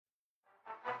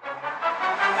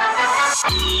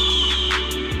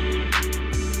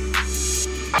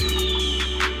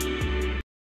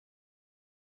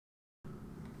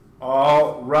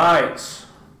All right,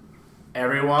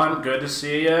 everyone, good to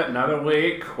see you. Another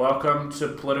week. Welcome to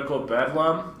Political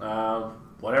Bedlam.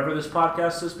 Whatever this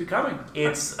podcast is becoming.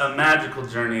 It's a magical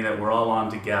journey that we're all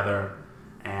on together,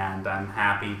 and I'm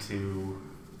happy to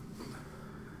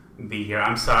be here.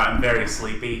 I'm sorry, I'm very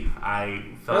sleepy. I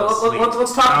fell asleep.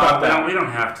 Let's talk about that. No, we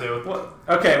don't have to. Well,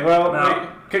 okay, well, no.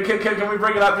 Can we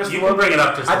bring it up just a little bit? You can bring it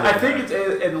up just a little bit. I think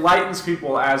it enlightens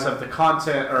people as of the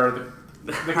content or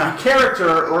the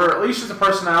character, or at least just the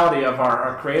personality of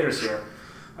our creators here.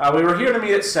 We were here to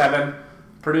meet at 7.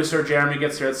 Producer Jeremy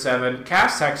gets here at 7.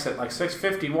 Cass texts at like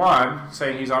 6:51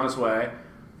 saying he's on his way.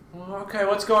 Well, okay,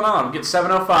 what's going on? We get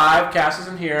 7:05. Cass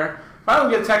isn't here. Finally,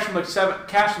 we get a text from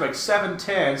Cass from like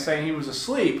 7:10 saying he was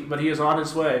asleep, but he is on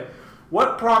his way.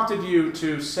 What prompted you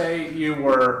to say you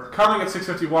were coming at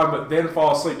 6:51 but then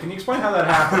fall asleep? Can you explain how that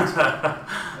happened?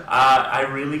 I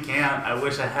really can't. I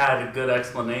wish I had a good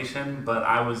explanation, but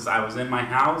I was in my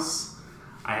house.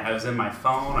 I was in my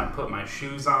phone. I put my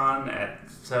shoes on at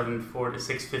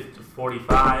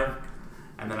 6:45,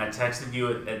 and then I texted you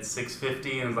at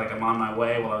 6:50, and it was like I'm on my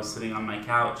way while I was sitting on my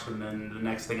couch, and then the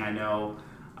next thing I know,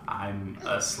 I'm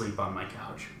asleep on my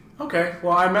couch. Okay,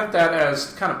 well, I meant that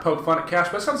as kind of poke fun at Cash,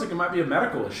 but it sounds like it might be a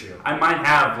medical issue. I might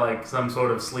have like some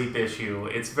sort of sleep issue.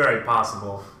 It's very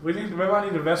possible. We might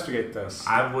need to investigate this.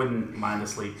 I wouldn't mind a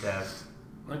sleep test.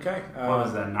 Okay. What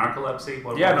was that? Narcolepsy?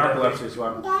 Narcolepsy is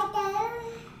one.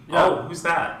 Yeah. Oh, who's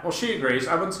that? Well, she agrees.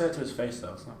 I wouldn't say it to his face,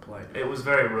 though. It's not polite. It was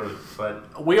very rude,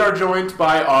 but... We are joined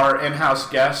by our in-house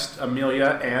guest,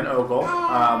 Amelia Ann Ogle,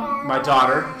 my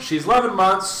daughter. She's 11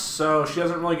 months, so she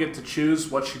doesn't really get to choose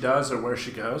what she does or where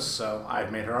she goes, so I've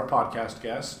made her our podcast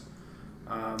guest.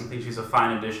 I think she's a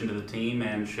fine addition to the team,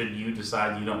 and should you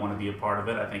decide you don't want to be a part of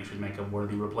it, I think she'd make a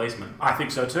worthy replacement. I think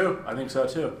so, too.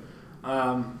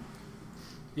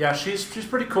 Yeah, she's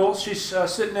pretty cool. She's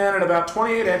sitting in at about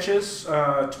 28 inches,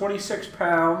 26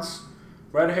 pounds,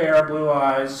 red hair, blue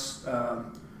eyes.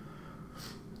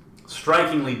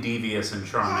 Strikingly devious and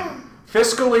charming.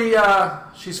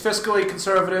 She's fiscally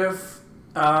conservative,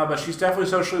 but she's definitely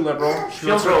socially liberal.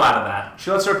 She'll grow out of that. She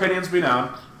lets her opinions be known.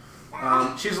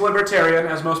 She's a libertarian,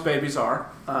 as most babies are.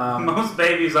 Most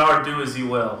babies are, do as you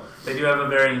will. They do have a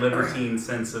very libertine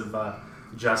sense of...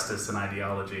 justice and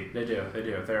ideology. They do.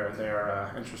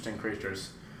 They're interesting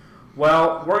creatures.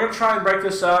 Well, we're going to try and break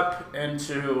this up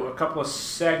into a couple of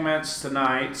segments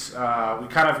tonight. We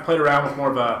kind of played around with more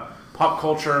of a pop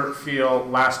culture feel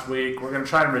last week. We're going to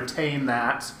try and retain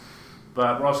that,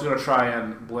 but we're also going to try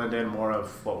and blend in more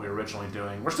of what we were originally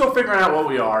doing. We're still figuring out what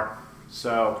we are,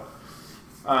 so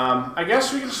I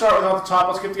guess we can start with off the top.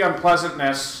 Let's get the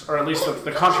unpleasantness, or at least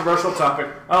the controversial topic.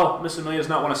 Oh, Miss Amelia does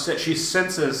not want to sit. She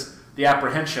senses the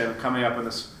apprehension coming up in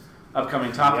this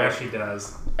upcoming topic. Yeah, she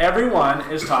does. Everyone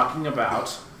is talking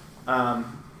about a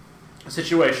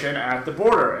situation at the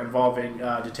border involving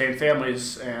detained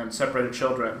families and separated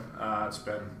children. It's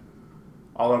been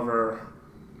all over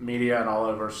media and all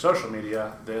over social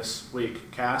media this week.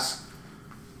 Cass,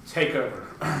 take over.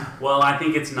 Well, I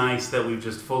think it's nice that we've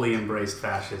just fully embraced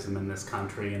fascism in this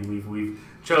country, and we've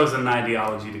chosen an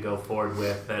ideology to go forward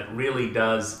with that really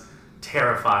does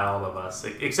terrify all of us,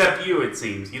 except you. It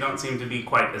seems you don't seem to be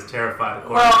quite as terrified.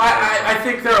 Well, I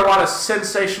think there are a lot of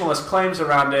sensationalist claims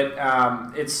around it.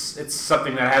 It's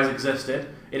something that has existed.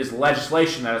 It is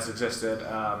legislation that has existed,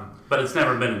 but it's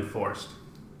never been enforced.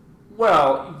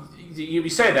 Well, you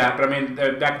say that, but I mean,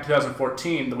 back in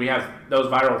 2014, we had those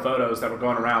viral photos that were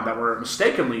going around that were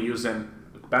mistakenly used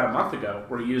about a month ago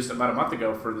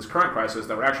for this current crisis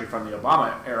that were actually from the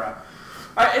Obama era.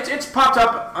 It's popped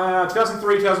up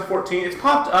 2003, 2014. It's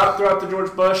popped up throughout the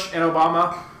George Bush and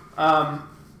Obama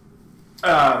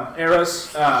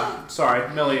eras.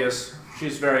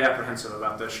 She's very apprehensive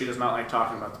about this. She does not like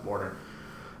talking about the border.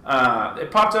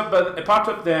 It popped up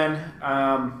then.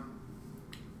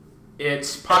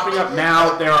 It's popping up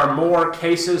now. There are more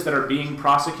cases that are being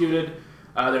prosecuted.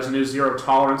 There's a new zero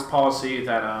tolerance policy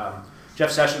that Jeff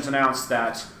Sessions announced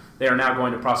that they are now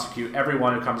going to prosecute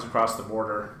everyone who comes across the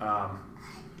border.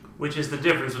 Which is the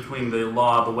difference between the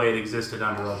law, the way it existed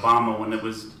under Obama, when it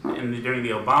was during the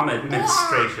Obama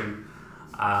administration.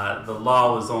 The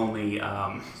law was only...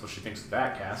 so she thinks of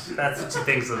that, Cass. That's what she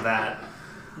thinks of that.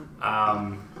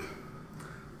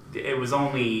 It was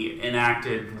only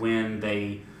enacted when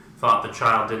they thought the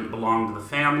child didn't belong to the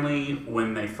family,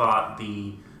 when they thought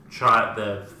the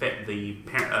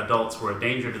adults were a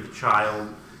danger to the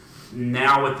child.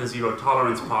 Now with the zero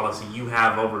tolerance policy, you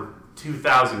have over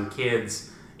 2,000 kids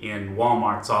in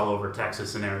Walmarts all over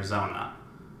Texas and Arizona.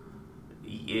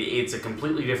 it's a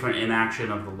completely different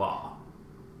enaction of the law.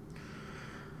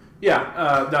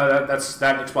 Yeah, no,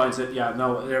 that explains it. Yeah,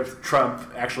 no, there's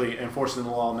Trump actually enforcing the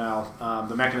law now.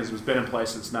 The mechanism has been in place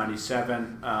since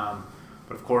 '97, but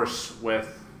of course,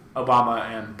 with Obama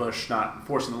and Bush not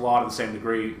enforcing the law to the same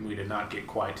degree, we did not get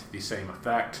quite the same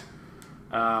effect.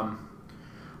 I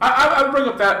would bring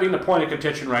up that being the point of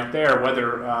contention right there,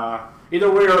 whether either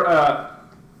we're,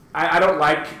 I don't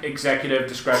like executive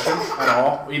discretion at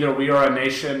all. Either we are a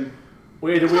nation,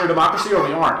 either we are a democracy or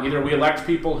we aren't. Either we elect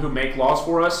people who make laws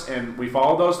for us and we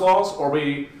follow those laws, or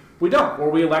we don't. Or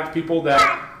we elect people that,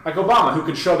 like Obama, who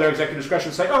could show their executive discretion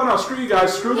and say, oh no, screw you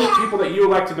guys, screw the people that you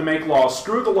elected to make laws,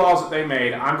 screw the laws that they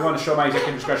made, I'm going to show my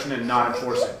executive discretion and not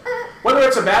enforce it. Whether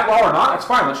it's a bad law or not, that's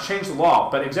fine, let's change the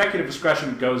law. But executive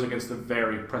discretion goes against the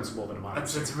very principle of a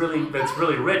democracy. That's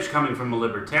really rich coming from a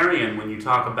libertarian when you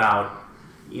talk about,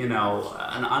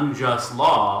 an unjust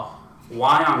law.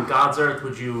 Why on God's earth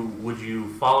would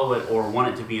you follow it or want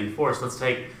it to be enforced? Let's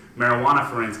take marijuana,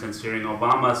 for instance. During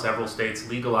Obama, several states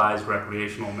legalized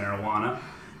recreational marijuana,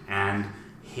 and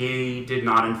he did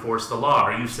not enforce the law.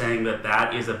 Are you saying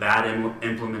that is a bad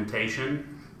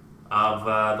implementation of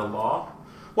the law?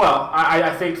 Well,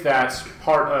 I think that's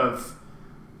part of,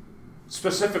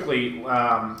 specifically,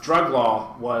 drug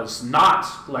law was not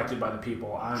elected by the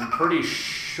people. I'm pretty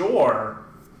sure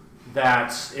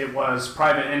that it was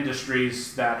private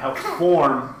industries that helped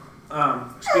form,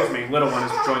 little one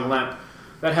is showing limp,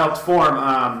 that helped form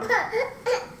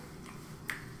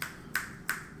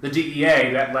the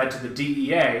DEA, that led to the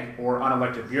DEA, or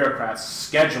unelected bureaucrats,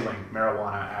 scheduling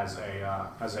marijuana as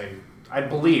a I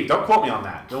believe, don't quote me on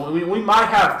that. We might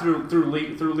have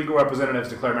through legal representatives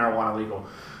declare marijuana legal,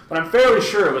 but I'm fairly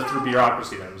sure it was through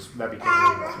bureaucracy that became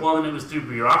legal. Well, and it was through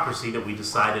bureaucracy that we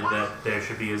decided that there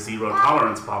should be a zero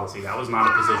tolerance policy. That was not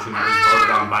a position that was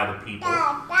voted on by the people.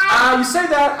 You say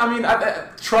that. I mean,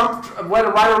 Trump,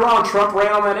 whether right or wrong, Trump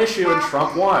ran on that issue and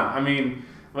Trump won. I mean,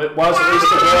 it was at least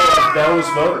the will of those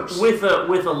voters.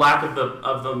 With a lack of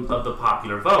the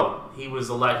popular vote. He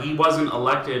wasn't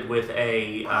elected with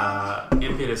a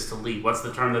impetus to lead. What's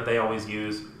the term that they always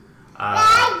use?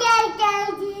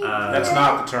 That's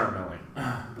not the term, Millie.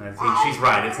 I think she's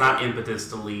right. It's not impetus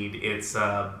to lead. It's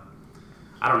I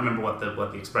don't remember what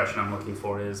the expression I'm looking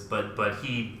for is. But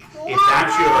if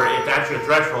that's your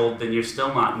threshold, then you're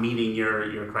still not meeting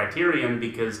your criterion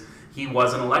because he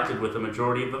wasn't elected with a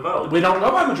majority of the vote. We don't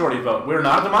go by majority vote. We're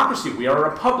not a democracy. We are a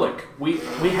republic. We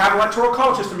have an electoral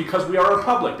college system because we are a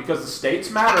republic, because the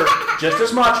states matter just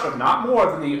as much, if not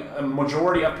more, than the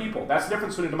majority of people. That's the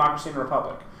difference between a democracy and a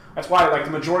republic. That's why the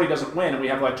majority doesn't win and we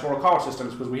have electoral college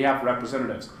systems, because we have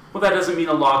representatives. Well, that doesn't mean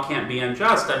a law can't be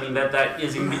unjust. I mean, that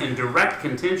is in direct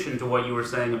contention to what you were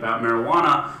saying about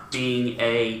marijuana being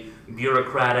a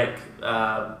bureaucratic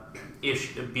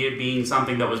being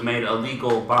something that was made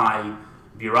illegal by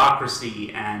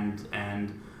bureaucracy and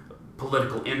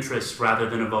political interests rather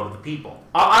than a vote of the people.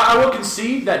 I will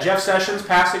concede that Jeff Sessions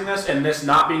passing this and this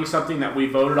not being something that we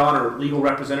voted on or legal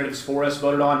representatives for us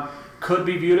voted on could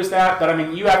be viewed as that. But I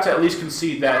mean, you have to at least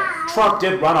concede that Trump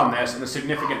did run on this and a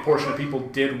significant portion of people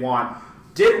did want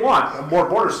more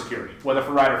border security, whether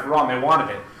for right or for wrong, they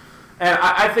wanted it. And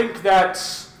I think that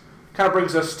kind of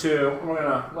brings us to, we're going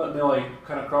to let Millie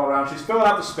kind of crawl around. She's filling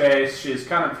out the space. She's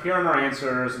kind of hearing our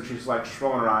answers, and she's like just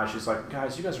rolling her eyes. She's like,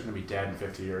 guys, you guys are going to be dead in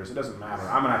 50 years. It doesn't matter.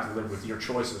 I'm going to have to live with your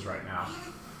choices right now.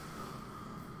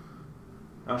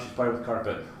 Now she's playing with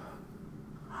carpet.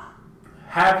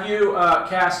 Have you,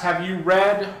 Cass, have you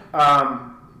read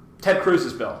Ted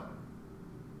Cruz's bill?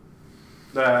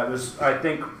 I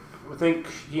think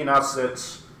he announced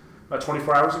it about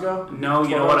 24 hours ago? No,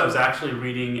 you know what? I was actually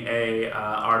reading a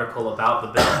article about the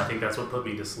bill. I think that's what put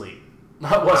me to sleep.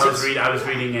 I was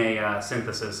reading a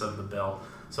synthesis of the bill,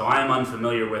 so I am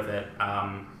unfamiliar with it.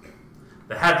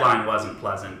 The headline wasn't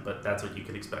pleasant, but that's what you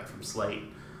could expect from Slate.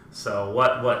 So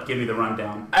what? Give me the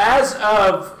rundown. As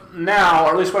of now,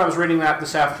 or at least when I was reading that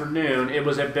this afternoon, it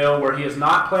was a bill where he is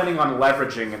not planning on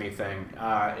leveraging anything.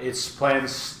 It's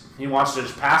plans. He wants to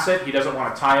just pass it. He doesn't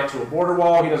want to tie it to a border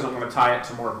wall. He doesn't want to tie it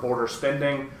to more border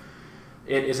spending.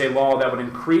 It is a law that would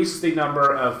increase the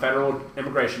number of federal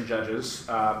immigration judges.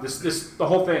 The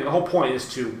whole point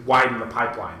is to widen the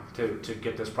pipeline to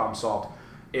get this problem solved.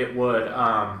 It would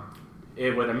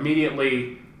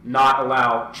immediately not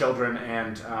allow children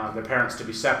and their parents to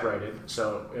be separated.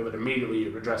 So it would immediately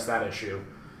address that issue,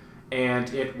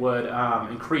 and it would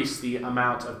increase the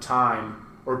amount of time,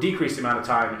 or decrease the amount of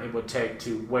time it would take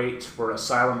to wait for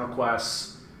asylum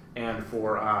requests and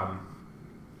for, I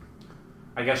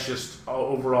guess, just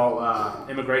overall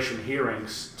immigration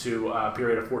hearings to a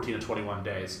period of 14 to 21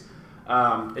 days.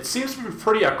 It seems to be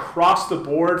pretty across the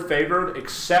board favored,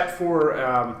 except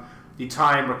for the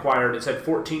time required. It said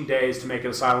 14 days to make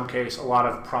an asylum case. A lot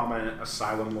of prominent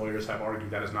asylum lawyers have argued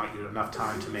that is not enough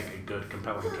time to make a good,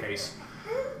 compelling case.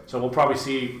 So we'll probably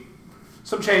see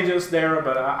some changes there,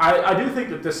 but I do think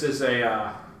that this is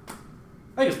I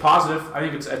think it's positive. I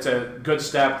think it's a good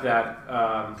step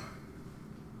that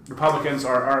Republicans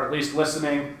are at least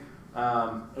listening.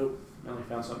 Melanie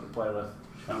found something to play with.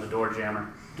 She found the door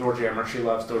jammer. Door jammer. She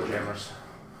loves door jammers.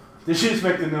 Did she just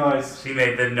make the noise? She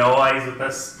made the noise with the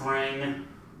spring.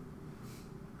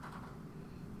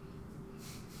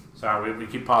 Sorry, we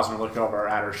keep pausing to look over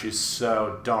at her. She's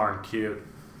so darn cute.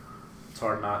 It's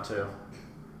hard not to.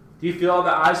 Do you feel all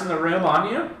the eyes in the room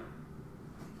on you?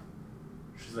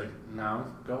 She's like, no.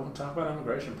 Go and talk about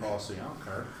immigration policy. I don't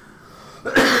care.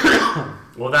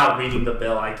 Without reading the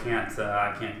bill, I can't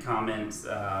comment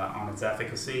on its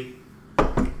efficacy.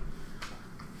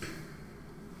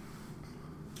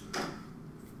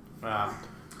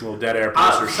 Little dead air.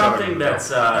 Something that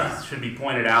should be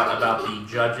pointed out about the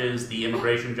judges, the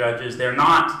immigration judges, they're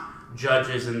not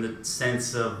judges in the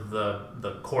sense of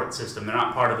the court system. They're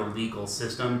not part of the legal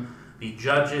system. The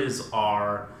judges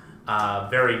are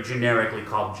very generically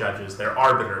called judges. They're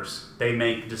arbiters. They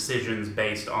make decisions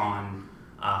based on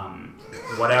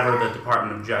whatever the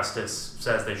Department of Justice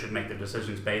says they should make the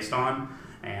decisions based on.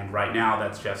 And right now,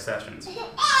 that's Jeff Sessions.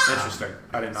 Interesting.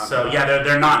 I did not. So yeah,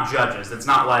 they're not judges. It's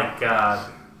not like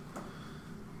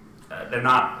they're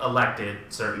not elected.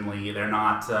 Certainly, they're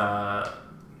not.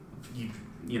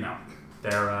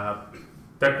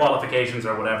 Their qualifications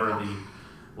are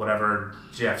whatever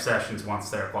Jeff Sessions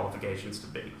wants their qualifications to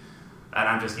be. And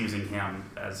I'm just using him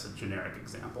as a generic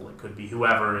example. It could be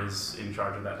whoever is in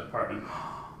charge of that department.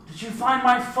 Did you find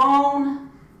my phone?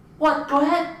 What? Go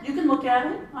ahead. You can look at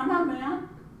it. I'm not mad.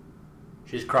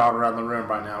 She's crawling around the room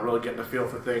right now, really getting a feel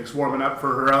for things, warming up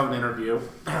for her own interview.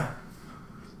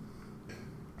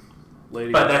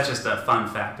 But that's just a fun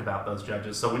fact about those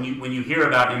judges. So when you hear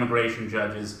about immigration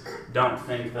judges, don't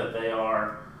think that they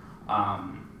are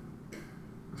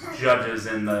judges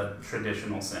in the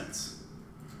traditional sense.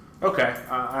 Okay,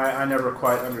 I never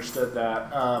quite understood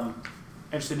that.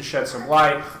 Interesting to shed some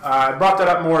light. I brought that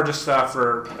up more just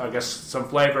for, I guess, some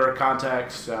flavor,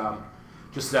 context,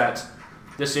 just that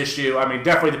this issue, I mean,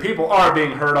 definitely the people are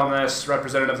being heard on this.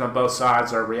 Representatives on both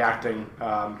sides are reacting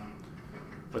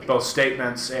with both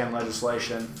statements and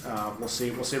legislation. We'll see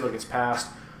if it gets passed.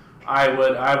 I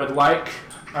would like,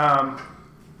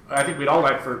 I think we'd all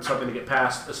like for something to get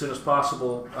passed as soon as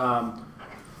possible.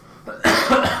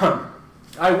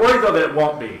 I worry, though, that it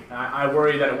won't be. I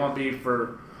worry that it won't be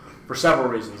for several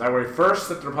reasons. I worry first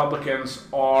that the Republicans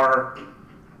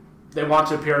they want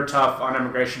to appear tough on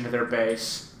immigration to their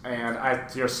base. And I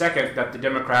fear second that the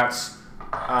Democrats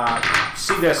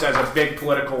see this as a big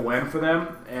political win for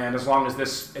them. And as long as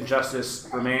this injustice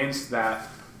remains, that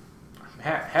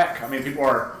heck, I mean, people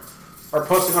are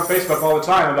posting on Facebook all the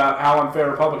time about how unfair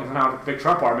Republicans and how big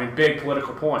Trump are. I mean, big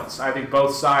political points. I think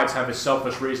both sides have a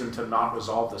selfish reason to not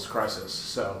resolve this crisis.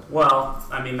 So, well,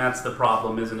 I mean, that's the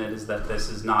problem, isn't it? Is that this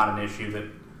is not an issue that,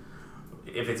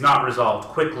 if it's not resolved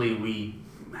quickly, we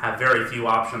have very few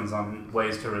options on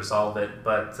ways to resolve it.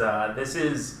 But this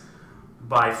is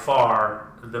by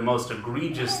far the most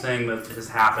egregious thing that has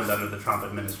happened under the Trump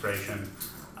administration.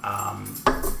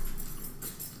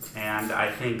 And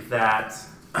I think that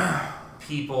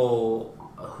people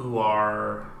who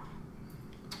are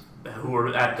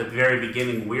at the very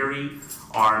beginning weary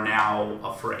are now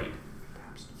afraid.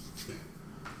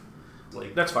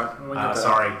 That's fine.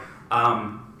 Sorry.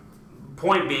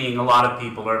 Point being, a lot of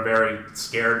people are very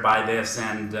scared by this,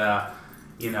 and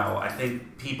I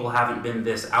think people haven't been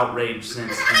this outraged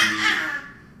since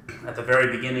at the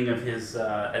very beginning of his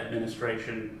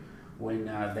administration, when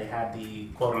they had the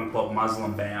quote-unquote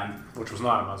Muslim ban. Which was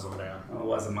not a Muslim ban. Well, it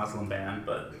was a Muslim ban,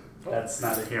 but that's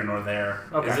neither here nor there.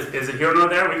 Okay. Is it here nor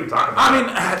there? We can talk about it. I mean,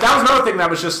 that was another thing that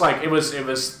was just like, it was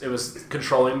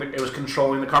controlling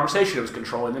the conversation. It was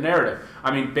controlling the narrative.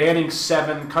 I mean, banning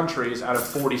 7 countries out of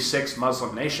 46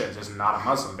 Muslim nations is not a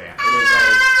Muslim ban. It is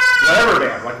a whatever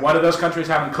ban. Like, what do those countries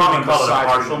have in common? Call it a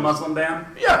partial Muslim ban?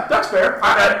 Yeah, that's fair.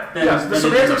 Yes, the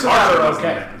semantics of that are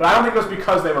okay. But I don't think it was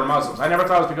because they were Muslims. I never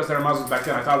thought it was because they were Muslims back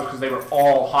then. I thought it was because they were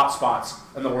all hotspots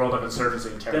in the world of insurgency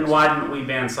and terrorism. Then why didn't we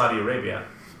ban Saudi Arabia?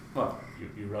 Well,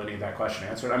 you really need that question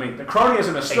answered. I mean, the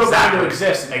cronyism is still going to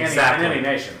exist in any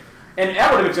nation. And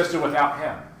that would have existed without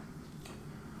him.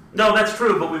 No, that's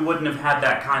true, but we wouldn't have had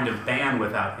that kind of ban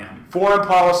without him. Foreign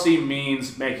policy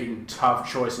means making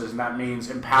tough choices, and that means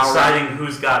empowering... Deciding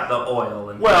who's got the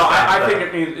oil. And well, I think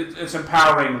it means it's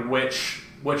empowering which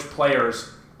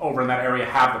players over in that area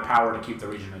have the power to keep the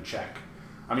region in check.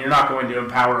 I mean, you're not going to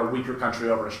empower a weaker country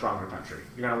over a stronger country.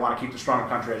 You're going to want to keep the stronger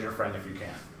country as your friend if you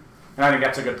can. And I think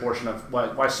that's a good portion of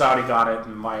why Saudi got it,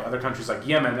 and why other countries like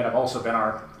Yemen that have also been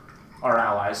our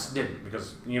allies didn't,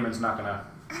 because Yemen's not going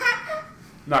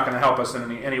to help us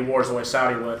in any wars the way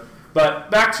Saudi would. But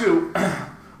back to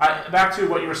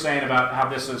what you were saying about how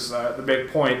this is the big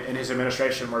point in his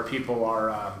administration, where people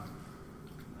are.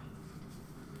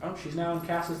 Oh, she's now in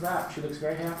Cass's lap. She looks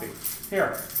very happy.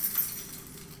 Here.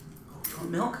 Oh, you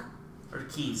want milk or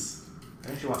keys? I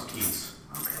think she wants keys.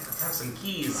 Okay, let's have some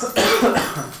keys.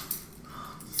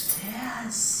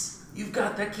 Yes, you've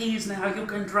got the keys now. You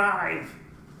can drive.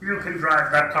 You can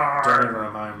drive that car. Don't even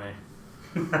remind me.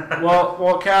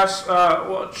 well, Cass.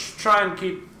 We'll try and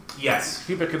keep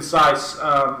it concise.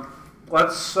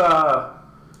 Let's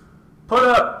put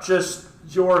up just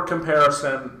your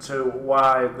comparison to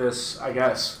why this, I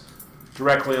guess,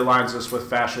 directly aligns us with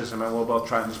fascism, and we'll both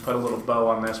try and just put a little bow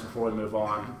on this before we move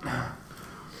on.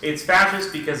 It's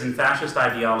fascist because in fascist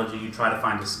ideology, you try to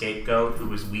find a scapegoat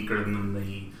who is weaker than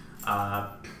the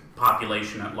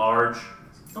population at large.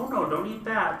 Oh no, don't eat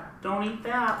that. Don't eat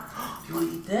that. Do you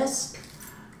want to eat this?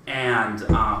 And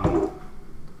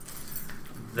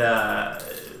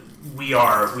we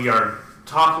are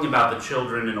talking about the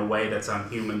children in a way that's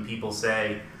unhuman. People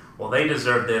say, well, they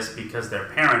deserve this because their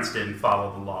parents didn't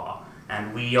follow the law.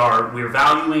 And we're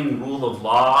valuing rule of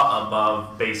law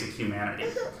above basic humanity.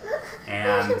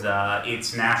 And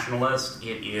it's nationalist.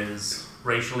 It is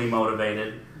racially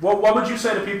motivated. Well, what would you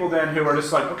say to people then who are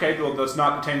just like, okay, well, let's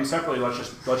not detain them separately. Let's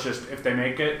just if they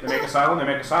make it, they make asylum. They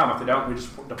make asylum. If they don't, we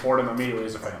just deport them immediately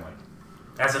as a family.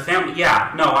 As a family,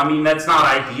 yeah. No, I mean, that's not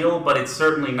ideal, but it's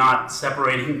certainly not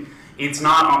separating. It's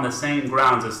not on the same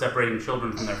grounds as separating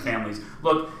children from their families.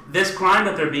 Look, this crime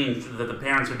that the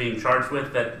parents are being charged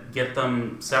with that get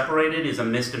them separated is a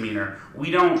misdemeanor. We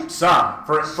don't... Some.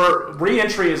 For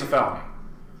re-entry is a felony.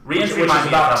 Re-entry which might is be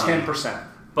about a felony. 10%.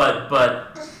 But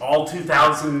all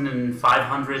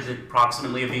 2,500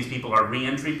 approximately of these people are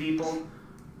re-entry people?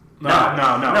 No,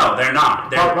 they're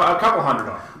not. A couple hundred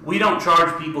are. We don't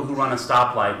charge people who run a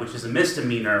stoplight, which is a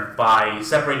misdemeanor, by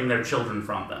separating their children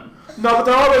from them. No, but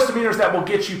there are misdemeanors that will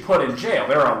get you put in jail.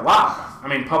 There are a lot of them. I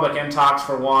mean, public intox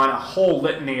for one, a whole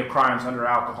litany of crimes under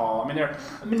alcohol. Even a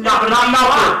DUI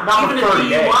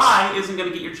DUI isn't going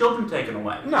to get your children taken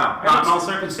away. No, not in all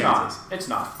circumstances. It's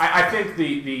not. I think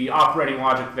the operating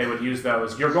logic they would use, though,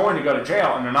 is you're going to go to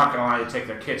jail and they're not going to allow you to take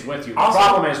their kids with you. The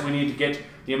problem is we need to get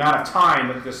the amount of time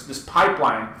that this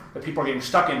pipeline that people are getting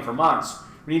stuck in for months,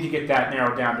 we need to get that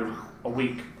narrowed down to a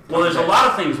week. Well, there's a lot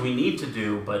of things we need to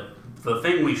do, but the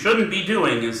thing we shouldn't be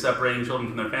doing is separating children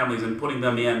from their families and putting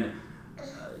them in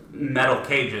metal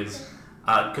cages.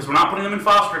 Because we're not putting them in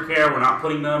foster care, we're not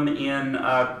putting them in,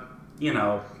 a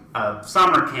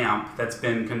summer camp that's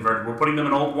been converted. We're putting them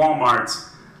in old Walmarts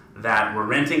that we're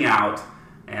renting out,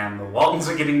 and the Waltons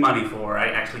are getting money for. I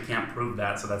actually can't prove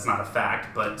that, so that's not a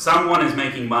fact. But someone is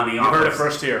making money off You heard this. it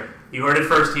first here. You heard it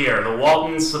first here. The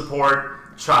Waltons support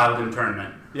child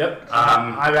internment. Yep.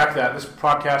 I back that. This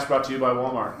podcast brought to you by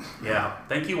Walmart. Yeah.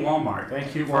 Thank you, Walmart.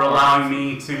 Thank you, Walmart. For allowing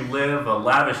me to live a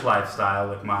lavish lifestyle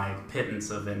with my pittance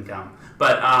of income.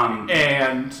 But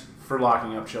and for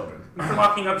locking up children. For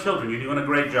locking up children. You're doing a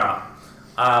great job.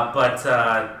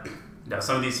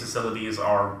 Some of these facilities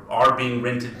are being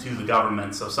rented to the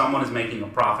government, so someone is making a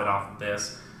profit off of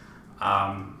this.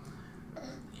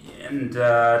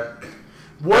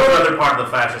 Another part of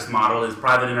the fascist model is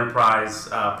private enterprise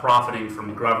profiting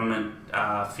from government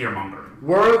fear-mongering.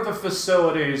 Were the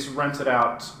facilities rented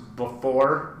out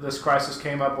before this crisis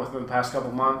came up within the past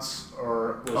couple months,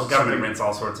 or was government rents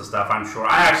all sorts of stuff, I'm sure.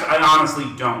 I honestly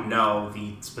don't know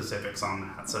the specifics on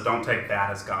that, so don't take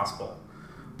that as gospel.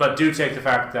 But do take the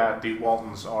fact that the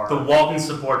Waltons are... The Waltons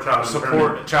support child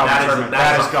internment.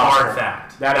 That is a hard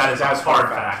fact. That is a hard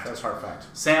fact. That's hard fact.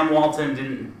 Sam Walton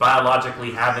didn't biologically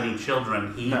have any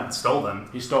children. He stole them.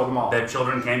 He stole them all. Their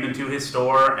children came into his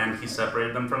store, and he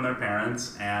separated them from their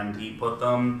parents, and he put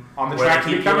them... On the track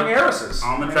to becoming heiresses.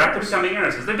 On the track to becoming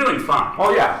heiresses. They're doing fine.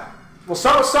 Oh, yeah. Well,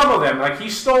 some of them, like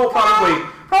he stole probably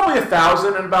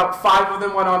 1,000, and about 5 of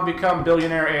them went on to become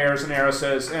billionaire heirs and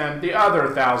heiresses, and the other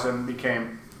 1,000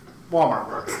 became Walmart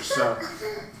workers. So,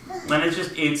 and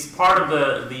it's part of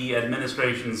the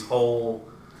administration's whole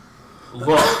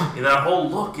look. That whole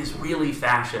look is really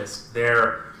fascist.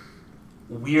 Their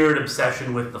weird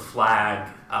obsession with the flag.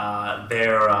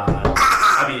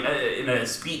 In a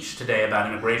speech today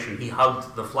about immigration, he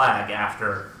hugged the flag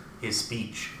after his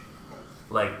speech.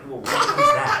 Like, what is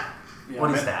that? Yeah,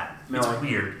 what is that? Millie, it's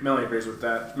weird. Millie agrees with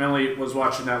that. Millie was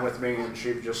watching that with me, and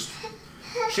she just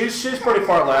She's pretty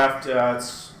far left.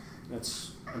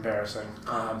 It's embarrassing.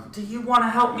 Do you want to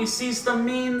help me seize the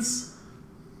means?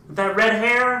 That red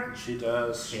hair? She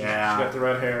does. Yeah. She got the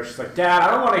red hair. She's like, Dad,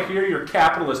 I don't want to hear your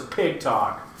capitalist pig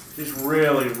talk. She's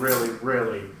really, really,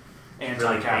 really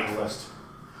anti-capitalist.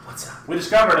 What's up? We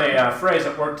discovered a phrase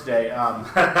at work today.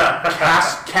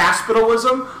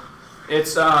 Caspitalism.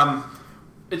 It's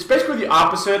basically the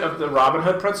opposite of the Robin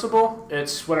Hood principle.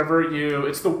 It's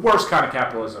it's the worst kind of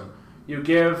capitalism. You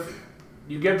give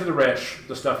to the rich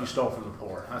the stuff you stole from the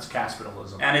poor. That's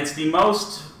capitalism. And it's the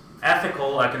most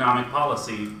ethical economic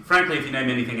policy. Frankly, if you name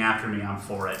anything after me, I'm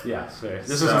for it. Yeah, this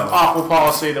is an awful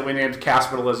policy that we named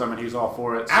capitalism, and he's all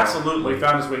for it. So absolutely. We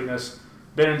found his weakness.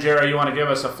 Ben and Jerry, you want to give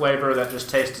us a flavor that just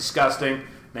tastes disgusting?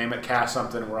 Name it Cass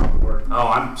something, and we're on board. Oh,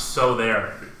 I'm so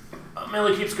there.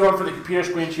 Millie keeps going for the computer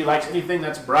screen. She likes anything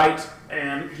that's bright,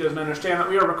 and she doesn't understand that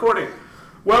we are recording.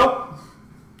 Well,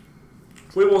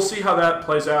 we will see how that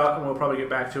plays out, and we'll probably get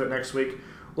back to it next week.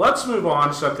 Let's move on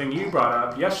to something you brought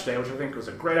up yesterday, which I think was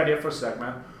a great idea for a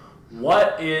segment.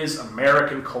 What is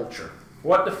American culture?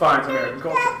 What defines American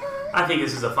culture? I think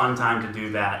this is a fun time to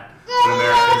do that. In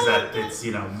America, is that it's,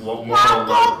 moral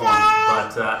low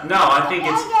point. But, no, I think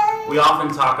we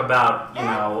often talk about,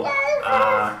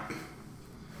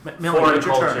 foreign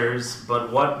cultures,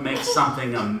 but what makes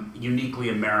something uniquely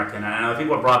American? And I think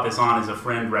what brought this on is a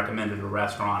friend recommended a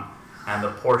restaurant, and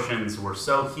the portions were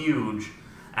so huge,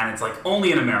 and it's like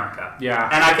only in America. Yeah.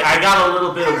 And I got a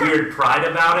little bit of weird pride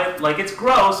about it. Like, it's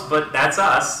gross, but that's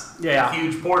us. Yeah.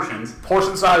 Huge portions.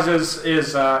 Portion sizes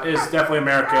is definitely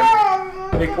American.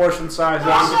 Big portion sizes.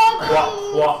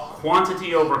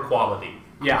 Quantity over quality.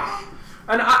 Yeah.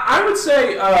 And I would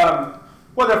say,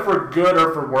 whether for good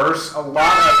or for worse, a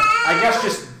lot of, I guess,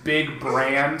 just big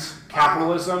brand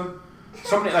capitalism.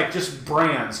 So many, just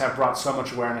brands have brought so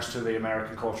much awareness to the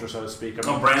American culture, so to speak. I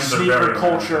mean, brands are sneaker very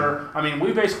culture. American. I mean,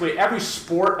 we basically, every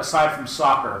sport aside from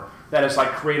soccer that has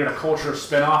created a culture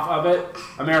spin-off of it,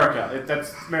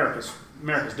 that's America's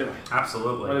doing it.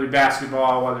 Absolutely. Whether it be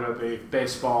basketball, whether it be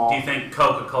baseball. Do you think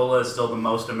Coca-Cola is still the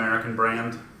most American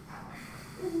brand?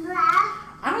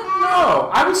 I don't know.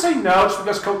 I would say no, just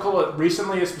because Coca-Cola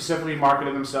recently has specifically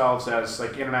marketed themselves as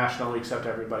international, we accept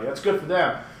everybody. That's good for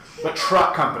them. But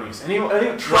truck companies, I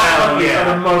think truck companies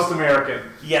are the most American.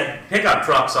 Yeah, pickup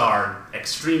trucks are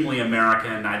extremely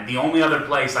American. The only other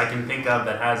place I can think of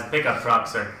that has pickup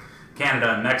trucks are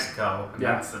Canada and Mexico. And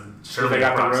that's surely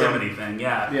a proximity thing.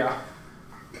 Yeah. Yeah.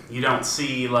 You don't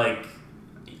see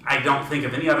I don't think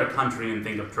of any other country and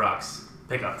think of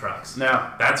pickup trucks. No,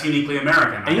 that's uniquely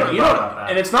American. And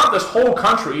and it's not this whole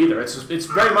country either. It's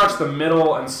very much the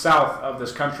middle and south of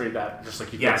this country that just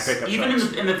you get pickup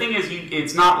trucks. And the thing is,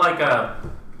 it's not like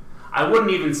I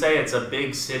wouldn't even say it's a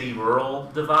big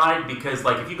city-rural divide, because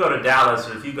if you go to Dallas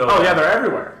or if you go they're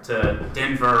everywhere, to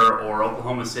Denver or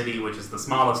Oklahoma City, which is the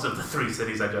smallest of the three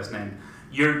cities I just named,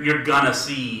 you're gonna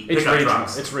see pickup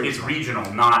trucks. It's regional,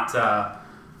 not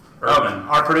urban.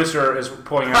 Our producer is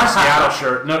pulling out a Seattle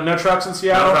shirt. No trucks in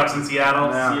Seattle? No trucks in Seattle?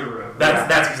 No. Zero.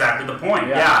 That's exactly the point.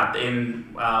 Yeah.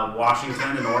 In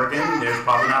Washington and Oregon, there's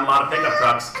probably not a lot of pickup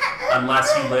trucks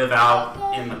unless you live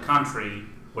out in the country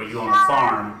where you own a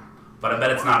farm. But I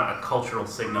bet it's not a cultural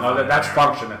signal. No, that's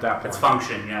function at that point. It's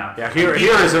function, yeah. Yeah, here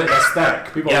is an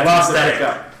aesthetic. People love to pick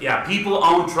up. Yeah, people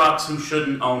own trucks who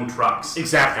shouldn't own trucks.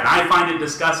 Exactly. And I find it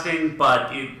disgusting,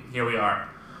 but here we are.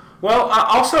 Well,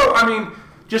 also,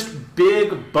 just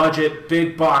big budget,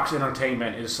 big box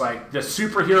entertainment is the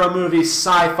superhero movies,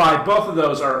 sci-fi. Both of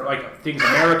those are things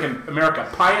America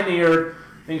pioneered,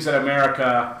 things that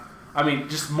America.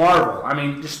 Just Marvel.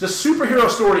 Just the superhero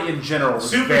story in general.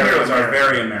 Superheroes are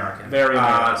very American. Very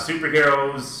American.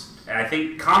 Superheroes, I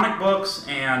think comic books,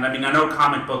 and I know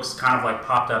comic books kind of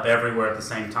popped up everywhere at the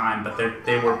same time, but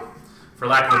they were, for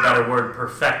lack of a better word,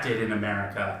 perfected in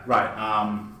America. Right.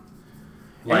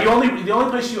 And the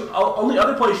only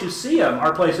other place you see them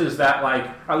are places that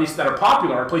at least that are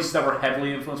popular, are places that were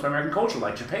heavily influenced by American culture,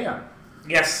 like Japan.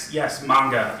 Yes,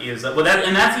 manga is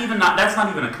that's not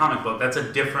even a comic book. That's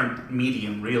a different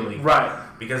medium, really. Right.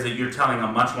 Because you're telling a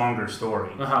much longer story.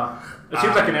 It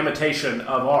seems like an imitation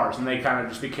of ours, and they kind of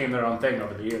just became their own thing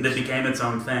over the years. It became its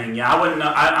own thing. Yeah,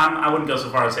 I wouldn't go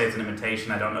so far as to say it's an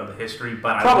imitation. I don't know the history,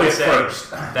 but probably I would say first.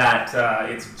 that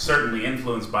it's certainly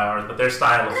influenced by ours. But their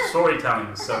style of storytelling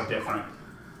is so different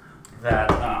that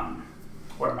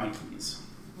where are my keys?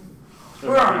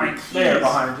 Where are my keys? They are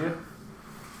behind you.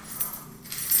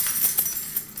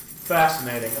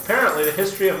 Fascinating. Apparently, the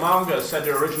history of manga is said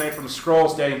to originate from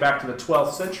scrolls dating back to the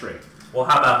 12th century. Well,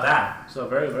 how about that? So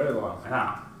very, very long.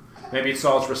 Yeah. Maybe it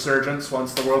saw its resurgence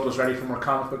once the world was ready for more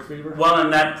comic book fever. Well,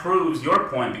 and that proves your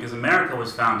point, because America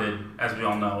was founded, as we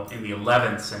all know, in the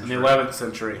 11th century. In the 11th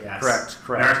century. Yes. Correct.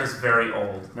 America's very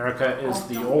old. America is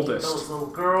the Don't oldest. eat those, little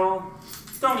girl.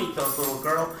 Don't eat those, little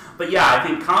girl. But yeah, I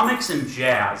think comics and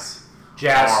jazz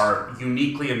are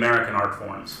uniquely American art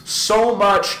forms. So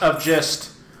much of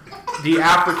just the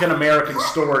African American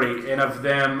story and of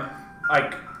them,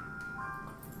 like,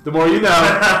 the more you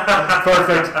know.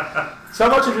 Perfect. So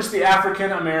much of just the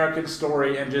African American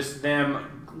story and just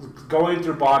them going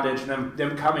through bondage and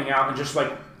them coming out and just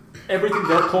like everything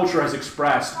their culture has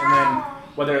expressed, and then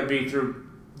whether it be through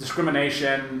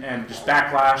discrimination and just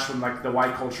backlash from like the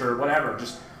white culture or whatever,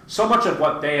 just so much of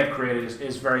what they have created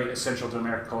is very essential to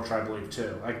American culture, I believe,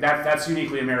 too. Like that's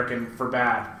uniquely American for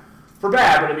bad. For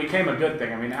bad, but it became a good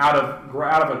thing. I mean, out of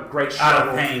a great struggle, out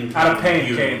of pain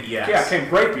came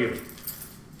great beauty.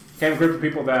 Came a group of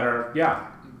people that are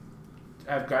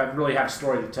really have a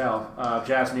story to tell.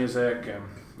 Jazz music and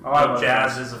a lot of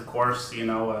jazz is, of course, you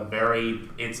know,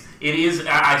 it is.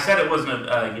 I said it wasn't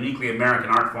a uniquely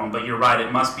American art form, but you're right.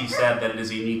 It must be said that it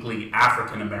is a uniquely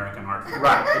African American art form.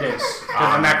 Right, it is.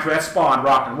 And that spawned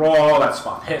rock and roll. That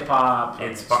spawned hip hop.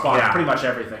 It spawned pretty much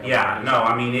everything. Yeah, no,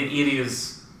 I mean it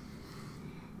is.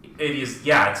 It is.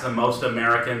 Yeah, it's the most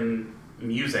American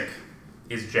music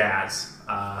is jazz.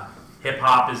 Hip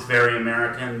hop is very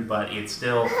American, but it's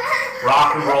still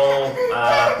rock and roll.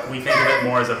 We think of it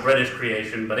more as a British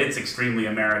creation, but it's extremely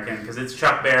American because it's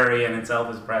Chuck Berry and it's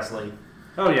Elvis Presley.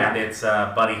 Oh yeah, and it's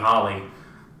Buddy Holly.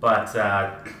 But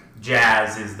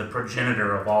jazz is the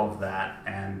progenitor of all of that.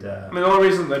 And I mean, the only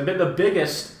reason the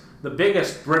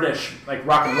biggest British like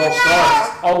rock and roll stars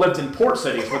all lived in port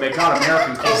cities where they got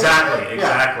American culture. Exactly.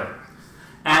 Yeah.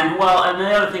 And the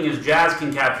other thing is jazz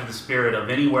can capture the spirit of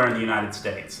anywhere in the United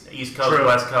States. East Coast, True.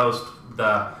 West Coast,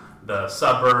 the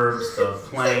suburbs, the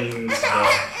plains,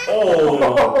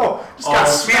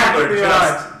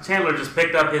 Chandler just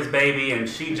picked up his baby and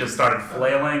she just started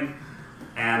flailing,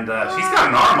 and she's got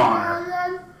an arm on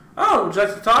her. Oh, would you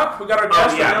like to talk? We got our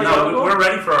guest. Oh yeah, no, we're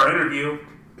ready for our interview.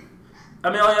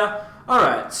 Amelia. All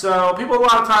right, so people a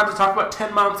lot of times they talk about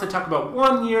 10 months, they talk about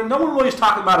 1 year. No one really is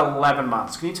talking about 11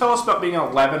 months. Can you tell us about being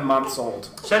 11 months old?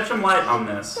 Shed some light on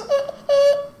this.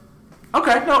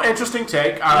 Okay, no, interesting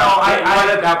take. I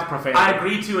let out the profanity. I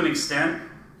agree to an extent,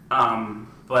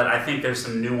 but I think there's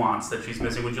some nuance that she's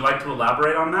missing. Would you like to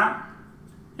elaborate on that?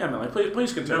 Yeah, Millie,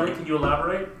 please continue. Millie, can you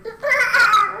elaborate?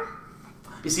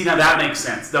 You see, now that makes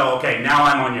sense. No, okay, now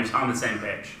I'm on the same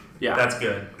page. Yeah, that's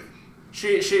good.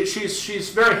 She's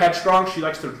very headstrong. She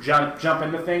likes to jump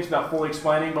into things without fully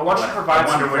explaining. But once she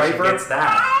provides some flavor, she gets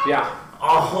that. Yeah.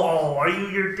 Oh, are you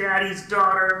your daddy's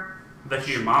daughter? I bet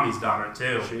you're your mommy's daughter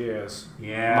too. She is.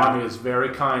 Yeah. Mommy is very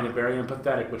kind and very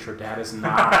empathetic, which her dad is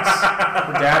not.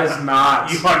 Her dad is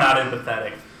not. You are not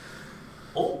empathetic.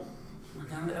 Oh,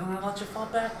 I'm gonna let you fall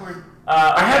backward.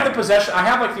 I have the possession. I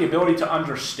have like the ability to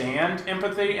understand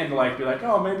empathy and like be like,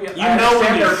 oh, maybe you know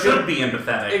when you should be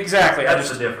empathetic. Exactly. That's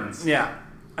the difference. Yeah,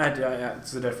 yeah,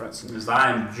 it's the difference. Because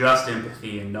I am just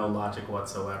empathy and no logic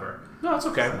whatsoever. No, it's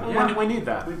okay. So, we need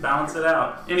that. We balance it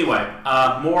out. Anyway,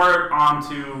 more on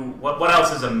to what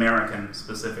else is American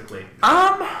specifically.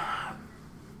 And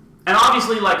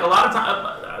obviously, like a lot of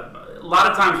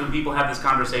times when people have this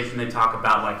conversation, they talk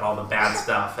about like all the bad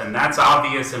stuff, and that's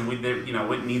obvious, and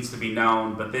it needs to be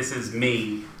known. But this is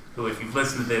me, who, if you've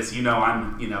listened to this, you know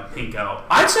I'm pinko.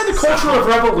 I'd say the culture of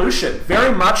revolution,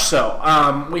 very much so.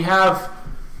 We have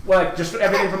like just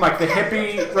everything from like the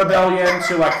hippie rebellion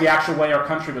to like the actual way our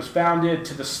country was founded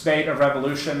to the spate of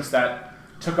revolutions that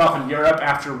took off in Europe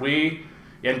after we.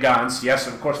 And guns, yes,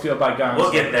 of course, fueled by guns.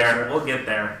 We'll get there. We'll get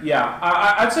there. Yeah,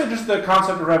 I'd say just the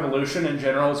concept of revolution in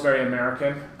general is very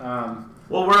American.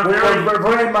 Well, we're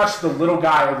very much the little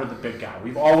guy over the big guy.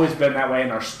 We've always been that way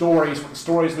in our stories, what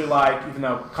stories we like, even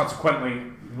though consequently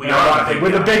we're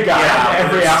the big guy in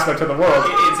every aspect of the world.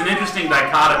 It's an interesting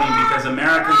dichotomy because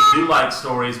Americans do like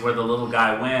stories where the little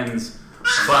guy wins,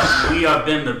 but we have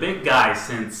been the big guy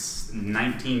since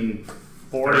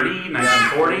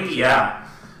 1940, yeah.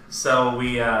 So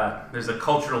there's a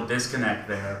cultural disconnect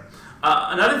there.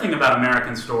 Another thing about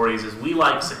American stories is we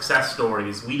like success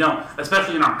stories. We don't,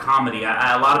 especially in our comedy.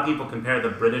 A lot of people compare the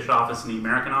British Office and the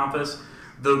American Office.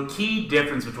 The key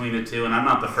difference between the two, and I'm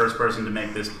not the first person to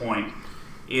make this point,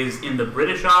 is in the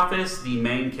British Office, the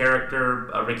main character,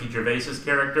 Ricky Gervais's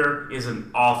character, is an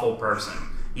awful person.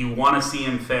 You want to see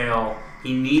him fail.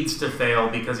 He needs to fail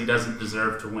because he doesn't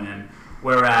deserve to win.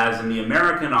 Whereas in the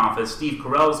American Office, Steve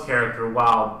Carell's character,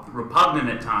 while repugnant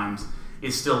at times,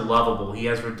 is still lovable. He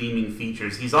has redeeming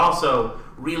features. He's also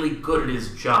really good at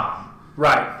his job.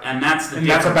 Right. And that's the and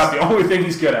difference. that's about the only thing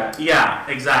he's good at. Yeah,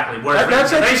 exactly. Whereas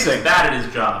that's Race bad at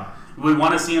his job. We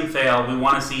want to see him fail. We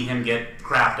want to see him get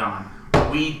crapped on.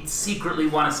 We secretly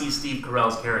want to see Steve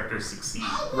Carell's character succeed.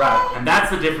 Right. And that's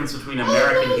the difference between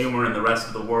American humor and the rest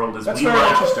of the world. Is that's we very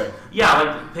interesting. Yeah,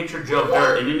 like picture Joe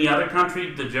Dirt. In any other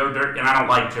country, the Joe Dirt, and I don't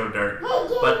like Joe Dirt,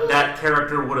 but that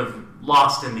character would have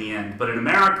lost in the end. But in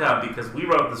America, because we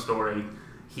wrote the story,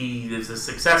 he is a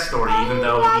success story, even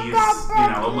though he is,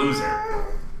 a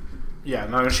loser. Yeah,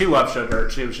 no, she loved Joe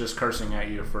Dirt. She was just cursing at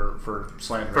you for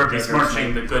slandering. For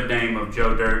besmirching the good name of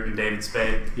Joe Dirt and David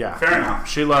Spade. Yeah, fair enough.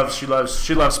 She loves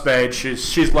Spade.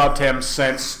 She's loved him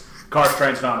since Cars,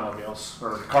 Trains, and Automobiles,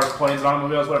 or Cars, Planes, and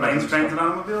Automobiles, whatever. Planes, Trains, and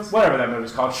Automobiles. Whatever that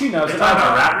movie's called. She knows. Is that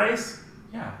about a rat race?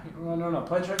 Yeah, no.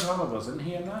 Planes, Trains, and Automobiles. Isn't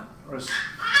he in that? Or is...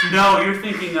 No, you're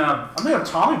thinking of... I'm thinking of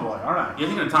Tommy Boy, aren't I? You're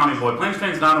thinking of Tommy Boy. Planes,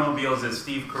 Trains, and Automobiles is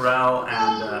Steve Carell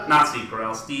and... not Steve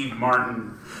Carell, Steve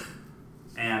Martin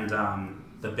and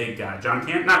the big guy. John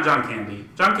Candy? Not John Candy.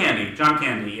 John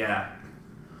Candy, yeah.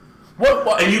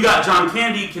 What? And you got John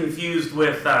Candy confused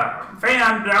with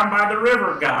Fan Down by the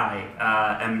River guy.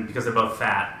 And because they're both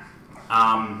fat.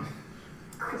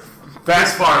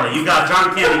 Chris Farley. You got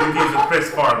John Candy confused with Chris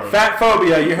Farley. Fat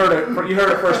phobia. You heard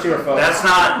it first here, folks. That's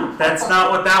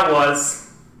not what that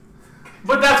was.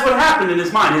 But that's what happened in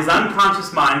his mind. His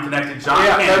unconscious mind connected John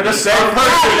Candy. They're the same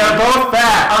person. They're both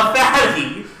fat. A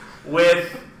fatty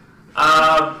with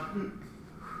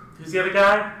who's the other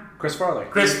guy? Chris Farley.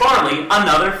 Chris Farley,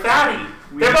 another fatty.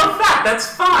 They're both fat. That's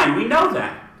fine. We know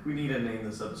that. We need to name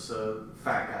this episode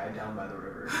 "Fat Guy Down by the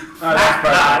River." Fat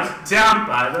guy down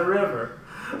by the river.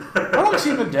 How long has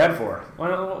he been dead for?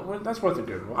 Well, that's worth a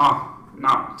Google. Oh,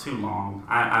 not too long.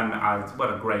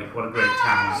 What a great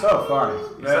talent. So funny.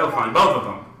 So funny. Both of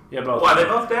them. Yeah, both. Why, are they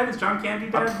both dead? Is John Candy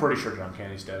dead? I'm pretty sure John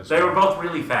Candy's dead. They were both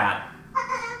really fat.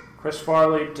 Chris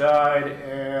Farley died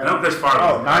in... No, Chris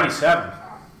Farley. 97.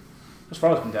 Chris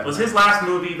Farley's been dead. Was his last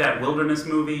movie that wilderness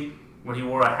movie when he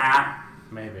wore a hat?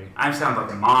 Maybe. I sound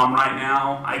like a mom right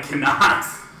now. I cannot.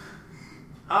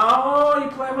 Oh, you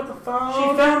playing with the phone?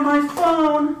 She found my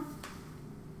phone.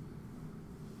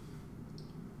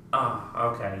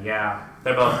 Oh, okay, yeah.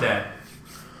 They're both dead.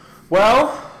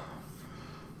 Well,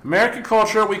 American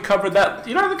culture, we covered that.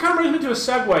 You know, that kind of brings me to a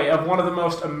segue of one of the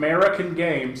most American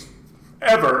games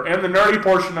ever, and the nerdy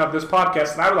portion of this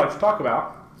podcast that I would like to talk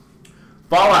about.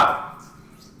 Fallout.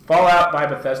 Fallout by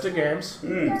Bethesda Games.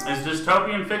 Is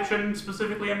dystopian fiction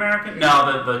specifically American?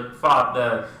 No,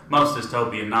 the most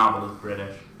dystopian novel is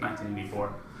British,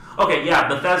 1984. Okay, yeah,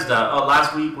 Bethesda.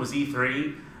 Last week was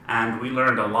E3, and we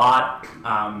learned a lot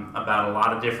about a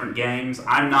lot of different games.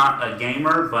 I'm not a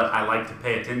gamer, but I like to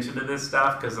pay attention to this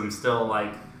stuff because I'm still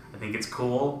I think it's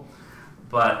cool.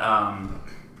 But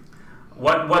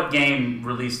what game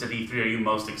released at E3 are you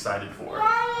most excited for?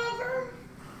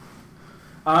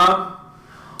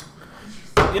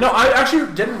 I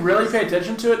actually didn't really pay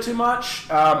attention to it too much.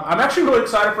 I'm actually really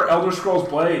excited for Elder Scrolls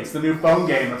Blades, the new phone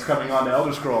game that's coming on to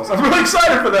Elder Scrolls. I'm really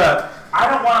excited for that. I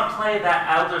don't want to play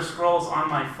that Elder Scrolls on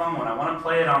my phone. I want to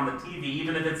play it on the TV,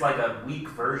 even if it's like a weak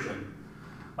version.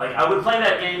 Like, I would play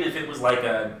that game if it was like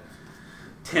a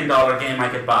 $10 game I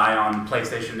could buy on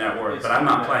PlayStation Network, but I'm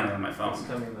not playing it on my phone. It's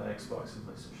coming to Xbox and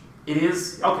PlayStation. It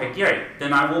is? Okay, great.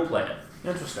 Then I will play it.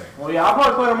 Interesting. Well, yeah, I'll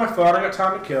probably play it on my phone. I got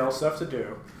time to kill, stuff to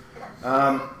do.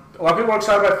 A lot of people are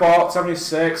excited by Fallout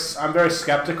 76. I'm very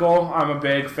skeptical. I'm a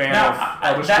big fan of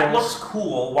Elder Scrolls. That looks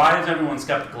cool. Why is everyone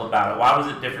skeptical about it? Why was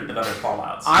it different than other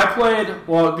Fallouts? I played,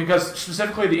 because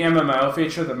specifically the MMO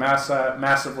feature, the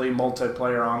massively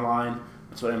multiplayer online,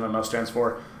 that's what MMO stands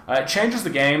for. It changes the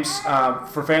games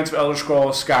for fans of Elder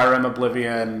Scrolls, Skyrim,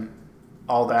 Oblivion,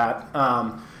 all that.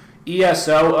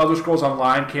 ESO, Elder Scrolls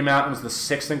Online, came out and was the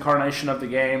 6th incarnation of the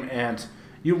game, and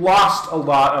you lost a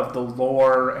lot of the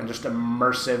lore and just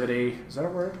immersivity. Is that a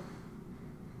word?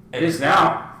 It is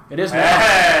now. It is now.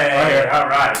 Hey, all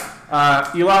right.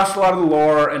 You lost a lot of the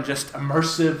lore and just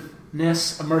immersivity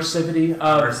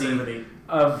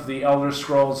of the Elder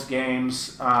Scrolls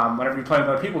games whenever you're playing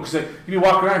with other people. Because you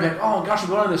walk around and be like, oh gosh, I'm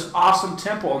going to this awesome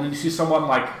temple, and then you see someone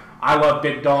like I Love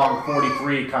Big Dong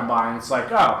 43 come by, and it's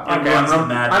like, oh, okay,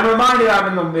 I'm reminded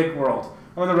I'm in the big world.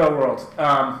 I'm in the real world.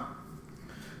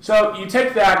 So you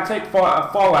take that, take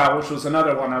Fallout, which was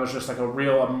another one that was just like a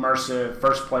real immersive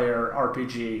first-player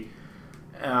RPG.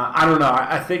 I don't know.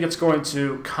 I think it's going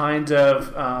to kind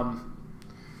of,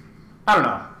 I don't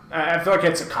know. I feel like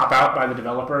it's a cop-out by the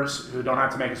developers who don't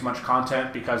have to make as much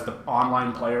content because the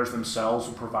online players themselves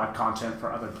will provide content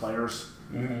for other players.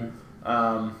 Mm-hmm.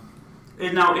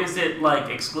 Now, is it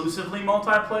like exclusively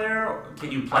multiplayer?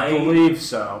 Can you play? I believe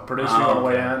so. Producing all the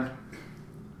way in.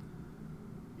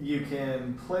 You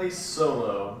can play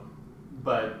solo,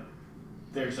 but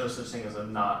there's no such thing as a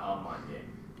not online game.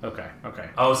 Okay.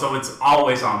 Oh, so it's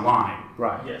always online.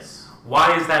 Right. Yes.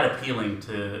 Why is that appealing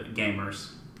to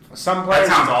gamers? Some players.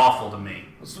 That sounds awful to me.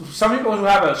 Some people who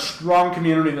have a strong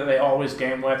community that they always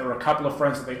game with, or a couple of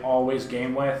friends that they always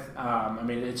game with. I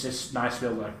mean, it's just nice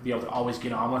to be able to always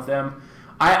get on with them.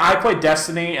 I played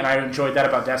Destiny, and I enjoyed that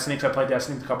about Destiny because I played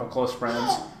Destiny with a couple of close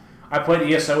friends. I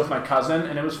played ESO with my cousin,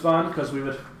 and it was fun because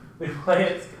we'd play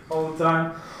it all the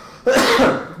time.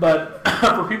 But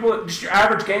for people, just your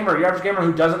average gamer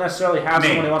who doesn't necessarily have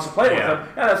someone who wants to play with them,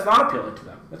 that's not appealing to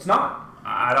them. It's not.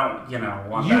 I don't,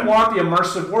 want You that. want the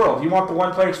immersive world. You want the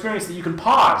one-player experience that you can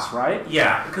pause, right?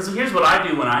 Yeah, because here's what I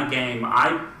do when I game.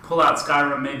 I pull out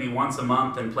Skyrim maybe once a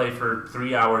month and play for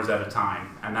 3 hours at a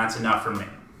time, and that's enough for me.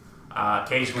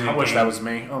 Occasionally, I wish that was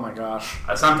me. Oh my gosh.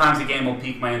 Sometimes a game will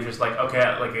pique my interest. In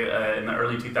the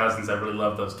early 2000s, I really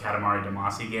loved those Katamari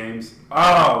Damacy games.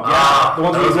 Oh yeah, the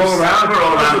ones that roll around.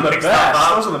 Those are the best.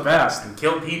 Those are the best. And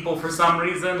kill people for some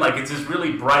reason. Like it's this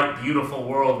really bright, beautiful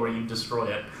world where you destroy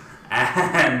it.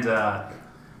 And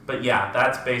but yeah,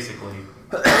 that's basically.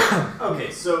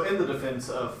 Okay, so in the defense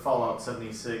of Fallout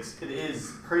 76, it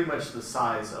is pretty much the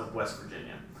size of West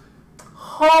Virginia.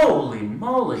 Holy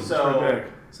moly!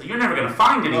 So you're never going to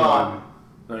find anyone.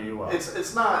 No, you won't.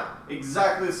 It's not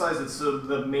exactly the size. It's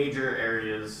the major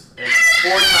areas. It's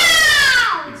 4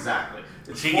 times exactly.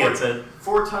 She gets it.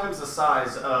 4 times the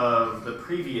size of the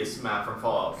previous map from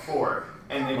Fallout 4,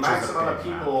 and the max amount of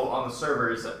people on the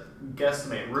server is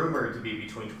rumored to be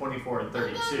between 24 and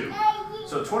 32.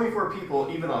 So 24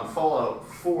 people, even on Fallout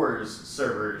 4's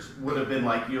servers, would have been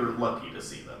like you're lucky to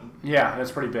see them. Yeah,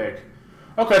 that's pretty big.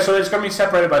 Okay, so it's going to be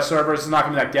separated by servers. It's not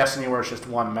going to be like Destiny where it's just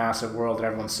one massive world and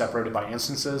everyone's separated by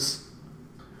instances.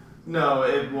 No,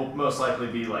 it will most likely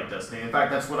be like Destiny. In fact,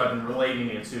 that's what I've been relating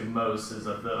it to most, is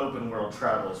that the open world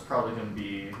travel is probably going to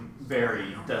be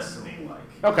very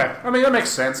Destiny-like. Okay, I mean, that makes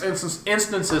sense.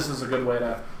 Instances is a good way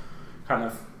to kind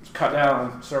of cut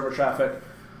down on server traffic.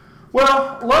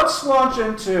 Well, let's launch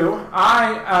into...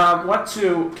 I went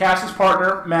to Cass's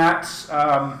partner, Matt.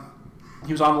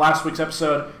 He was on last week's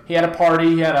episode. He had a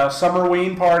party. He had a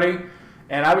Summerween party.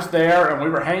 And I was there, and we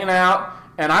were hanging out.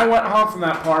 And I went home from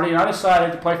that party, and I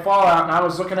decided to play Fallout. And I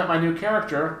was looking at my new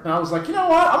character. And I was like, you know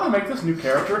what? I'm going to make this new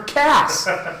character Cass.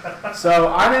 So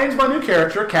I named my new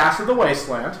character Cass of the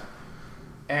Wasteland.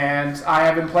 And I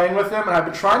have been playing with him. And I've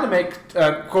been trying to make,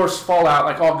 of course, Fallout,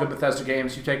 like all good Bethesda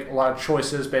games, you take a lot of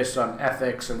choices based on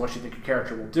ethics and what you think your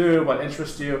character will do, what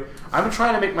interests you. I've been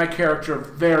trying to make my character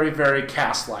very, very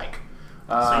Cass-like.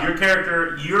 So your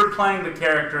character, you're playing the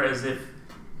character as if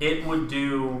it would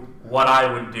do what I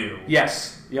would do.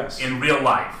 Yes. In real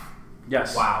life.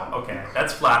 Yes. Wow. Okay,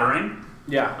 that's flattering.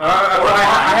 Yeah.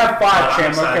 I have 5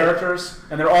 Chandler characters,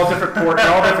 and they're all different.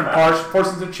 They're all different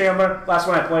portions of Chandler. Last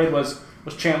one I played was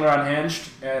Chandler Unhinged,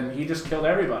 and he just killed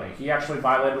everybody. He actually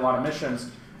violated a lot of missions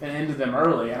and ended them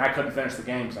early, and I couldn't finish the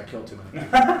game because I killed too many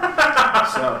people.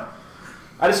 So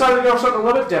I decided to go for something a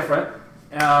little bit different.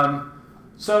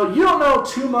 So you don't know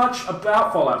too much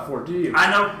about Fallout 4, do you? I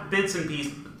know bits and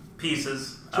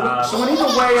pieces. So we need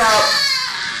to weigh out.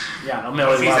 Yeah, no,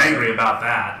 Millie. He's angry about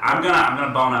that. I'm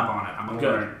gonna bone up on it. I'm gonna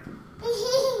learn.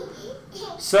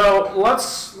 So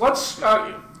let's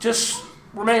just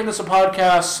remain this a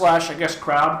podcast / I guess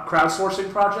crowdsourcing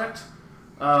project.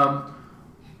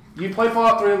 You play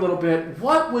Fallout 3 a little bit.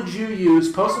 What would you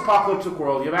use post-apocalyptic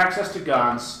world? You have access to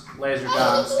guns, laser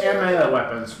guns, and melee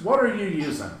weapons. What are you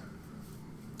using?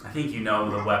 I think you know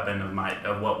the weapon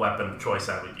of what weapon of choice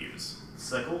I would use.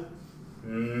 Sickle?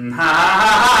 Because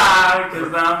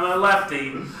I'm a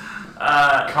lefty.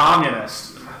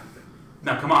 Communist.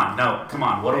 No, come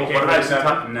on. What do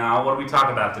we talk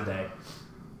about today?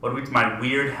 My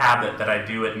weird habit that I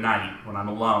do at night when I'm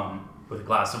alone with a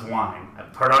glass of wine.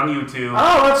 I've heard on YouTube.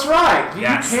 Oh, that's right.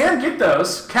 Yes. You can get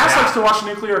those. Cass likes to watch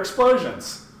nuclear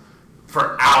explosions.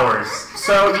 For hours.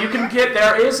 So you can get,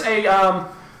 there is a,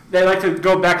 they like to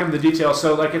go back into the details.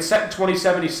 So like it's set in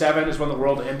 2077 is when the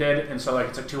world ended. And so like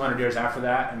it's like 200 years after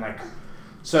that. And like,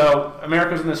 so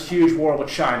America's in this huge war with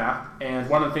China. And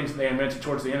one of the things that they invented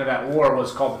towards the end of that war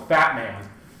was called the Fat Man.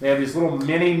 They have these little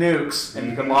mini nukes and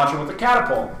you can launch them with a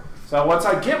catapult. So once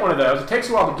I get one of those, it takes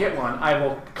a while to get one, I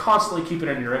will constantly keep it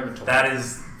in your inventory.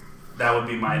 That would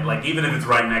be my, like, even if it's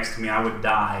right next to me, I would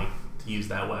die to use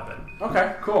that weapon.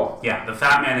 Okay, cool. Yeah, the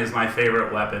Fat Man is my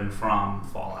favorite weapon from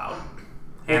Fallout.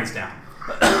 Hands down.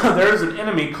 There's an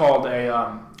enemy called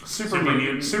a super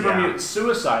mutant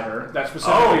suicider that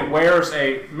specifically wears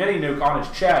a mini nuke on his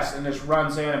chest and just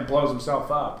runs in and blows himself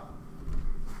up.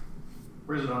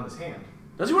 Where's it on his hand?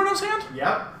 Does he wear nose hand?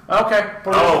 Yep. Okay.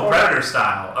 Oh, Predator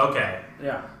style. Okay.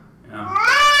 Yeah.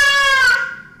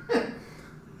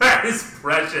 That is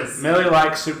precious. Millie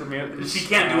likes super mutants. She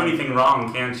can't do anything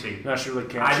wrong, can she? No, she really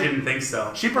can't. I didn't think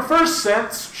so. She prefers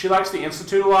synths. She likes the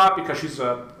Institute a lot because she's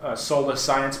a soulless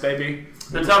science baby.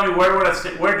 Then tell me,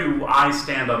 where do I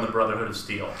stand on the Brotherhood of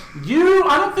Steel?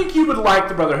 I don't think you would like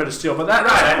the Brotherhood of Steel, but that's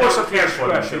Right, of course I a don't care for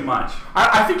them question. too much.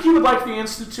 I think you would like the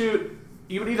Institute.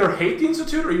 You would either hate the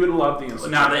Institute or you would love the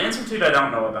Institute. Now, the Institute I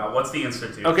don't know about. What's the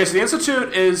Institute? Okay, so the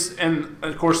Institute is, and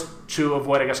of course, to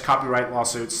avoid, I guess, copyright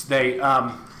lawsuits, they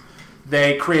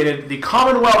created the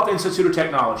Commonwealth Institute of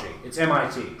Technology. It's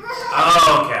MIT.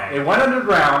 Oh, okay. They went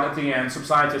underground at the end, some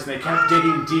scientists, and they kept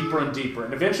digging deeper and deeper.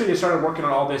 And eventually they started working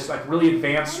on all this like really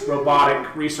advanced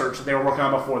robotic research that they were working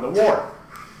on before the war.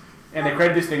 And they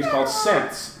created these things called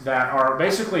synths that are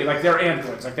basically like they're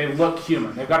androids. Like they look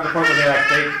human. They've got to the point where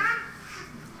they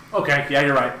okay, yeah,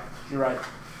 you're right. You're right.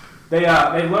 They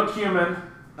look human.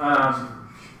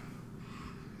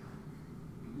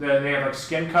 They have like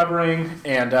skin covering,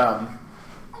 and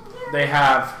they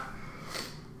have,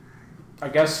 I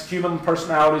guess, human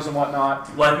personalities and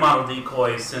whatnot. Like model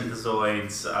decoys,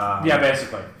 synthezoids. Yeah,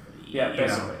 basically. Yeah,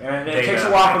 basically. And it takes a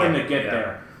Data, while for them to get yeah.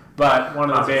 there. But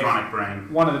one of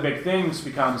Positronic the big things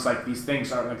becomes like these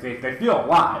things are like they feel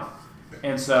alive,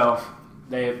 and so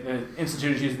the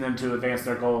institute is using them to advance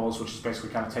their goals, which is basically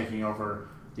kind of taking over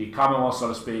the Commonwealth, so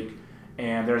to speak.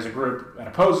 And there's a group that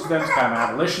opposes them. It's kind of an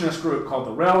abolitionist group called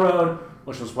the Railroad,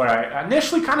 which was where I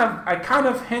initially kind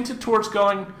of hinted towards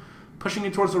pushing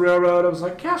you towards the Railroad. I was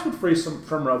like, Cass would free some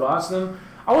from robots. And then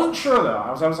I wasn't sure though. I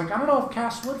was like, I don't know if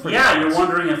Cass would free. Yeah, robots. you're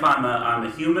wondering if I'm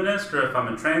a humanist or if I'm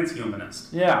a transhumanist.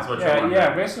 Yeah, that's what you're wondering.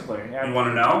 Yeah, basically. Yeah. You want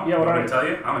to know? Yeah, what I'm are going to tell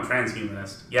you? I'm a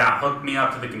transhumanist. Yeah, hook me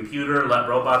up to the computer, let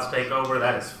robots take over.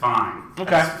 That is fine.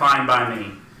 Okay. That's fine by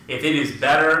me. If it is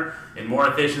better and more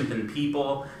efficient than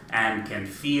people and can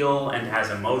feel and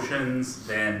has emotions,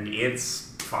 then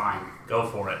it's fine. Go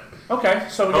for it. Okay,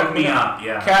 so Hook me up,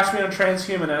 yeah. Cass being a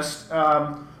transhumanist.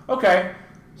 Okay,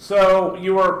 so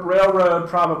you were Railroad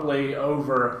probably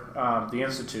over the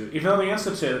Institute. Even though the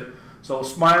Institute, so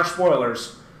minor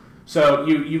spoilers, so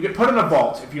you get put in a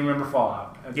vault, if you remember Fallout,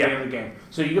 at the end of the game.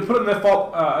 So you get put in a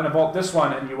vault this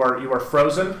one, and you are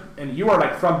frozen, and you are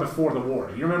like from before the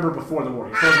war. You remember before the war.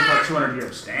 You're frozen for like 200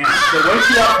 years. Damn. They wake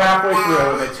you up halfway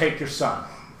through, and they take your son.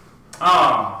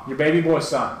 Oh. Your baby boy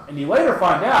son. And you later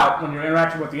find out, when you're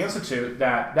interacting with the Institute,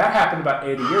 that happened about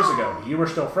 80 years ago. You were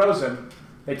still frozen.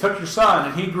 They took your son,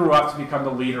 and he grew up to become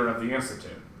the leader of the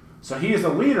Institute. So he is the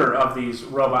leader of these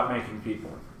robot-making people.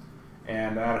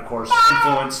 And that, of course,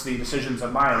 influenced the decisions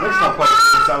of my original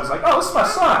playthrough. So I was like, oh, this is my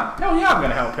son. Hell yeah, I'm going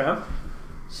to help him.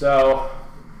 So,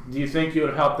 do you think you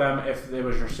would help them if it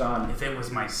was your son? If it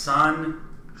was my son,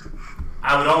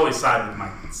 I would always side with my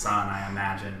son, I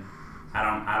imagine. I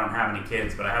don't have any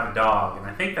kids, but I have a dog, and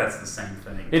I think that's the same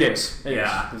thing. It is. It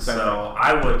yeah. is the same So thing.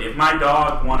 I would, if my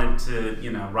dog wanted to,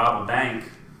 rob a bank,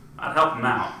 I'd help him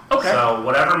out. Okay. So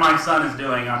whatever my son is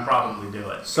doing, I'd probably do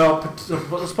it. So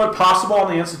let's put possible on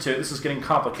the Institute. This is getting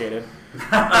complicated.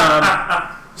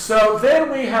 So then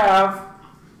we have.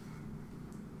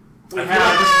 I feel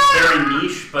like this is very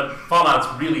niche, but Fallout's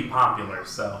really popular,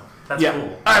 so that's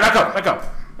cool. All right,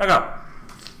 back up.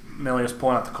 Millie is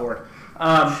pulling out the cord.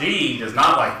 She does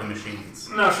not like the machines.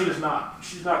 No, she does not.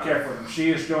 She does not care for them. She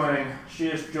is joining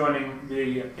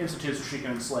the Institute so she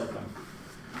can enslave them.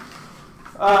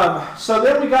 So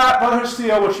then we got Brotherhood of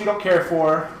Steel, which you don't care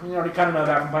for. You already kind of know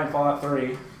that from playing Fallout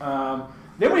 3.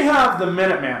 Then we have the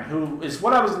Minutemen, who is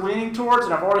what I was leaning towards,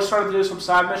 and I've already started to do some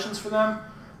side missions for them.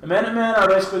 The Minutemen are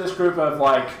basically this group of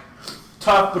like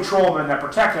tough patrolmen that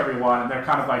protect everyone, and they're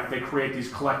kind of like they create these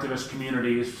collectivist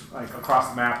communities like across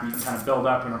the map, and you can kind of build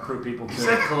up and recruit people to. You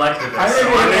said collectivist.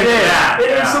 It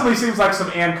instantly seems like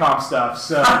some ANCOM stuff.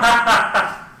 So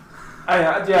that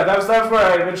was where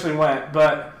I eventually went,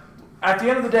 but. At the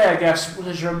end of the day, I guess,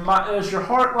 does your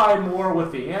heart lie more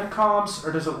with the ANCOMs,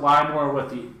 or does it lie more with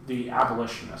the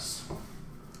abolitionists?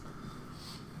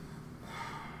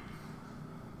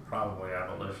 Probably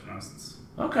abolitionists.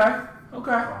 Okay.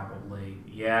 Probably.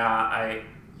 Yeah.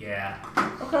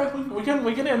 Okay, we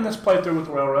can end this playthrough with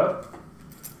Railroad.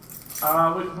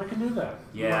 We can do that.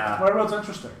 Yeah. Railroad's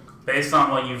interesting. Based on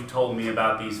what you've told me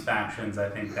about these factions, I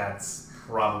think that's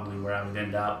probably where I would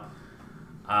end up.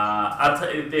 I'll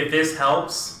tell you, if this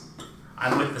helps,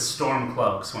 I'm with the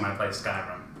Stormcloaks when I play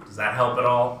Skyrim. Does that help at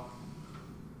all?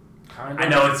 Kind of. I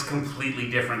know it's completely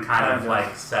different kind of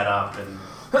like setup and.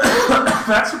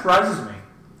 That surprises me.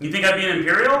 You think I'd be an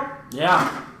Imperial?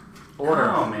 Yeah. Order.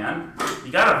 Oh man,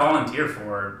 you gotta volunteer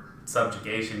for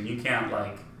subjugation. You can't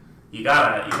you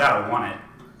gotta want it.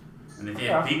 And if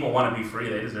people want to be free,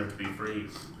 they deserve to be free.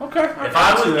 Okay. If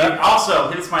I would,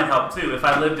 also, this might help too. If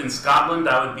I lived in Scotland,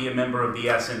 I would be a member of the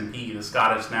SNP, the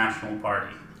Scottish National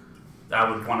Party. I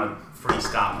would want to free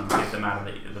Scotland, get them out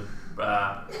of the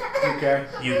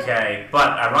UK, but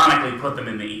ironically put them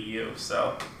in the EU.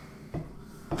 So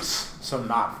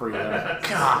not free though.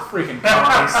 God, freaking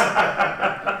guys.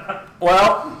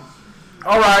 Well,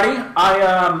 alrighty.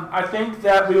 I think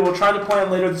that we will try to plan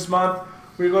later this month.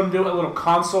 We're going to do a little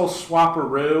console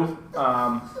swap-a-roo.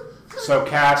 So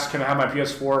Cass can have my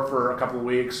PS4 for a couple of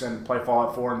weeks and play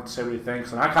Fallout 4 and say what he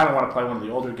thinks. And I kind of want to play one of the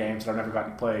older games that I've never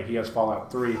gotten to play. He has Fallout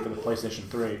 3 for the PlayStation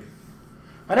 3.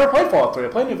 I never played Fallout 3. I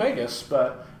played New Vegas,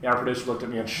 but our producer looked at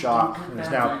me in shock and is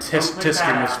now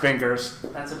tisking his fingers.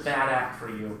 That's a bad act for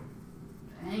you.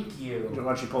 Thank you. Why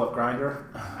don't you pull up Grindr?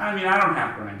 I mean, I don't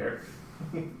have Grindr.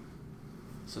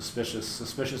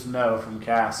 Suspicious no from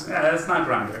Cass. Yeah, that's not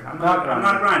Grindr. I'm not a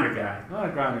Grindr guy. Not a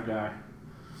Grindr guy.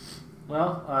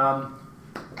 Well,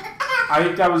 I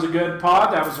think that was a good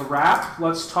pod. That was a wrap.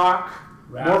 Let's talk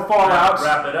more Fallouts.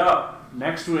 Wrap it up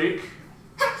next week.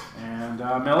 And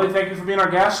Millie, thank you for being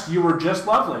our guest. You were just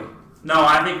lovely. No,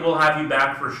 I think we'll have you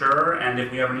back for sure. And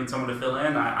if we ever need someone to fill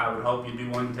in, I would hope you'd be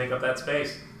willing to take up that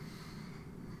space.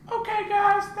 Okay,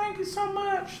 guys. Thank you so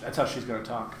much. That's how she's going to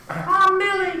talk. I'm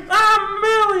Millie. I'm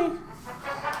Millie.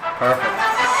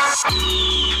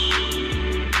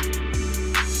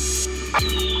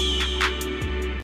 Perfect.